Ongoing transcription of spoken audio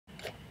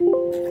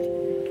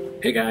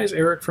Hey guys,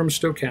 Eric from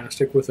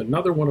Stokastic with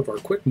another one of our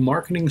quick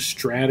marketing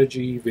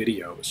strategy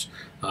videos.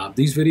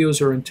 These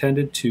videos are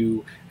intended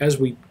to, as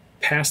we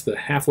pass the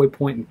halfway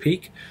point and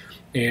peak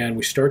and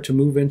we start to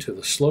move into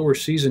the slower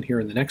season here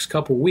in the next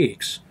couple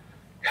weeks,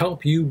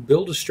 help you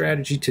build a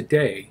strategy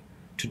today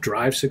to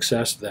drive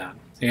success then.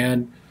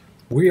 And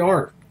we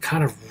are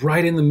kind of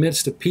right in the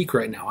midst of peak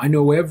right now. I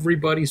know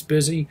everybody's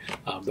busy.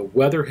 The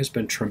weather has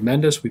been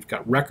tremendous. We've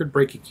got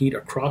record-breaking heat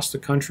across the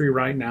country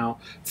right now.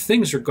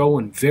 Things are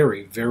going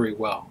very, very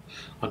well.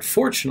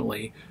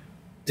 Unfortunately,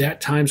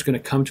 that time's going to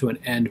come to an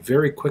end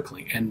very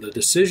quickly, and the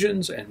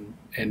decisions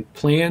and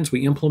plans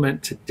we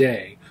implement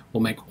today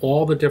will make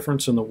all the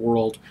difference in the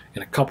world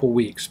in a couple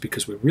weeks,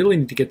 because we really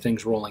need to get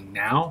things rolling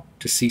now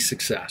to see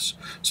success.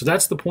 So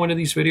that's the point of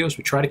these videos.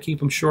 We try to keep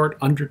them short,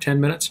 under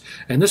 10 minutes,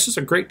 and this is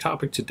a great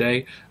topic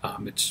today.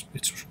 It's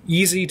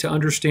easy to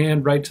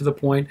understand, right to the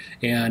point,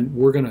 and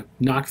we're going to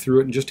knock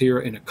through it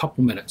in a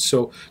couple minutes.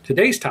 So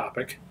today's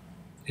topic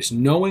is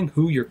knowing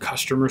who your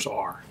customers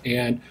are.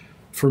 And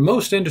for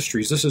most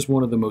industries, this is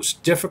one of the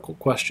most difficult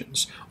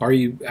questions. Are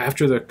you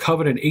after the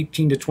coveted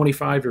 18 to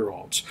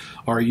 25-year-olds?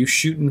 Are you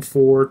shooting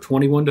for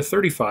 21 to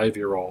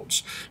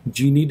 35-year-olds?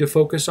 Do you need to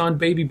focus on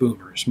baby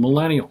boomers,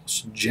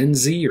 millennials, Gen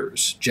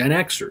Zers, Gen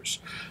Xers?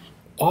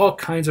 All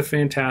kinds of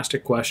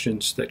fantastic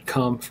questions that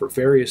come for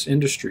various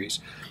industries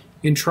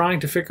in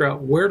trying to figure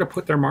out where to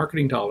put their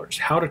marketing dollars,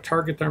 how to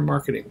target their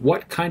marketing,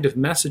 what kind of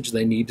message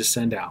they need to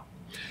send out.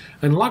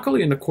 And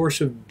luckily, in the course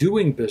of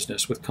doing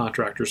business with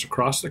contractors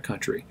across the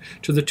country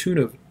to the tune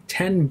of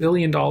 $10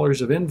 billion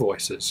of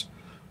invoices,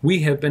 we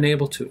have been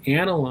able to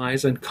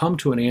analyze and come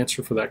to an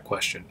answer for that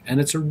question. And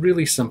it's a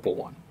really simple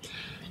one.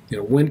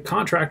 When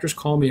contractors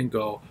call me and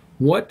go,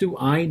 what do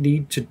I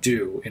need to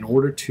do in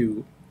order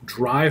to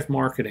drive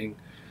marketing,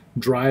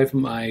 drive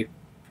my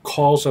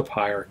calls up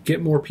higher,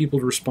 get more people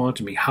to respond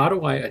to me? How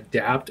do I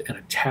adapt and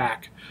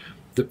attack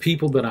the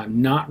people that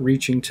I'm not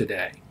reaching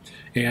today?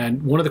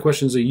 And one of the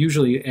questions they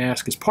usually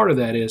ask as part of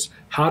that is,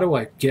 how do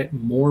I get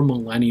more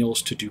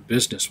millennials to do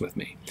business with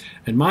me?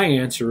 And my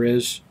answer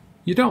is,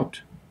 you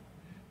don't.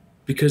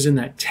 Because in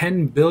that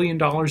 $10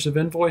 billion of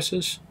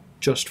invoices,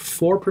 just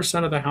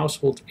 4% of the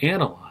households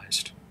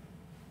analyzed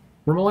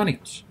were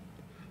millennials.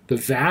 The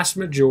vast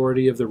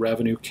majority of the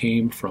revenue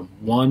came from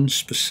one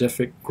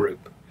specific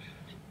group.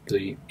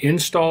 The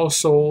installs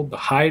sold, the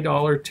high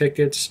dollar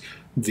tickets,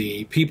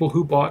 the people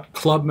who bought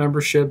club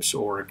memberships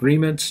or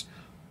agreements,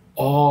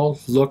 all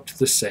looked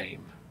the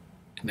same.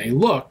 And they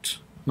looked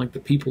like the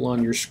people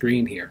on your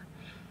screen here.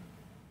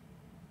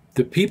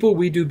 The people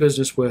we do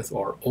business with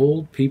are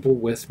old people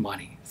with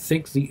money.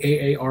 Think the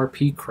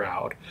AARP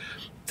crowd.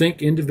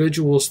 Think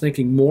individuals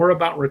thinking more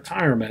about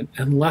retirement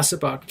and less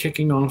about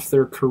kicking off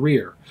their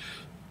career.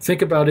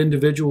 Think about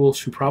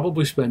individuals who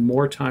probably spend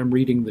more time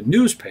reading the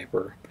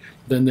newspaper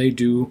than they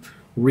do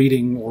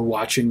reading or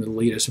watching the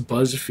latest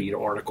BuzzFeed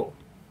article.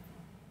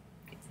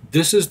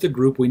 This is the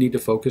group we need to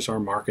focus our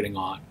marketing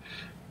on.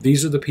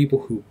 These are the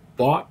people who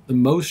bought the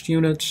most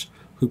units,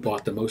 who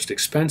bought the most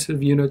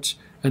expensive units,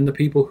 and the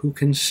people who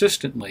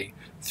consistently,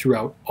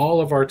 throughout all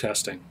of our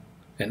testing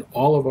and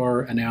all of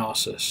our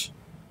analysis,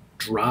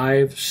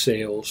 drive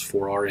sales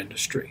for our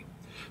industry.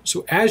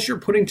 So as you're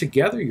putting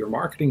together your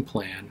marketing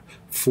plan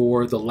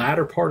for the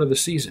latter part of the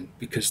season,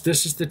 because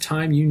this is the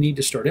time you need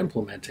to start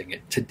implementing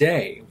it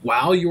today,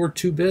 while you're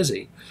too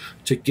busy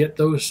to get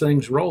those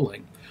things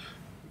rolling,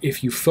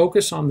 if you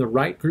focus on the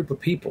right group of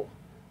people,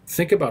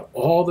 think about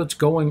all that's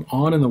going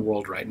on in the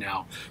world right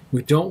now.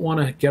 We don't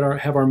want to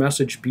have our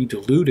message be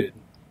diluted,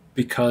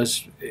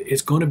 because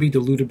it's going to be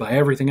diluted by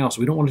everything else.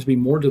 We don't want it to be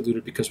more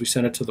diluted because we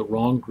sent it to the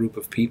wrong group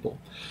of people.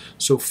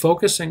 So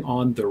focusing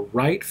on the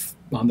right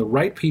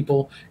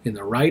people in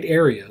the right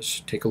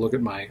areas, take a look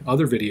at my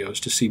other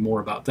videos to see more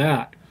about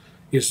that,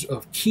 is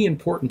of key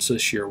importance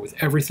this year with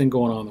everything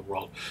going on in the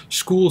world.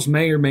 Schools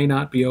may or may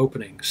not be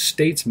opening.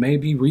 States may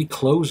be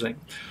reclosing.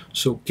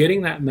 So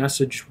getting that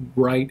message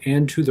right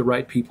and to the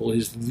right people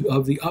is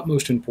of the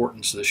utmost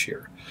importance this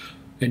year.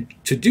 And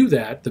to do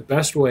that, the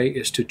best way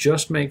is to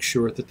just make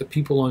sure that the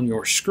people on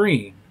your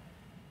screen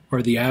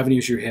are the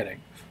avenues you're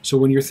hitting. So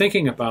when you're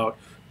thinking about,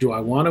 do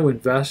I want to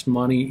invest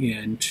money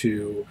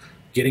into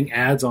getting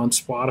ads on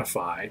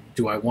Spotify?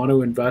 Do I want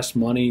to invest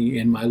money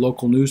in my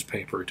local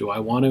newspaper? Do I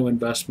want to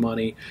invest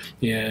money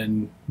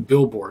in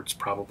billboards?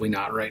 Probably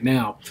not right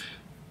now.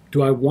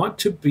 Do I want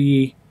to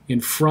be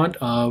in front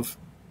of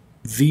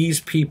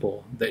these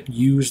people that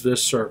use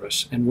this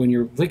service? And when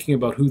you're thinking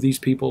about who these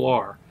people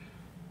are,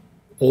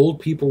 old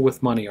people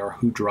with money are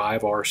who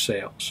drive our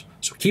sales.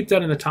 So keep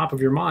that in the top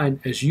of your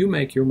mind as you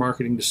make your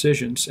marketing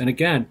decisions. And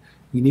again,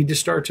 you need to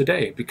start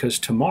today, because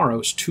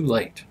tomorrow's too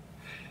late.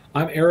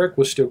 I'm Eric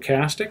with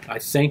Stokastic. I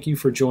thank you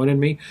for joining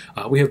me.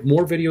 We have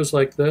more videos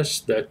like this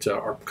that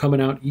are coming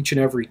out each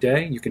and every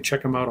day. You can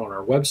check them out on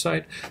our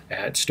website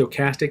at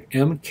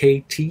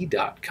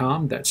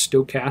stokasticmkt.com. That's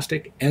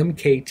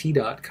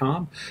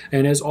stokasticmkt.com.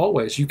 And as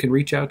always, you can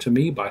reach out to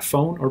me by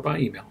phone or by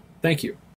email. Thank you.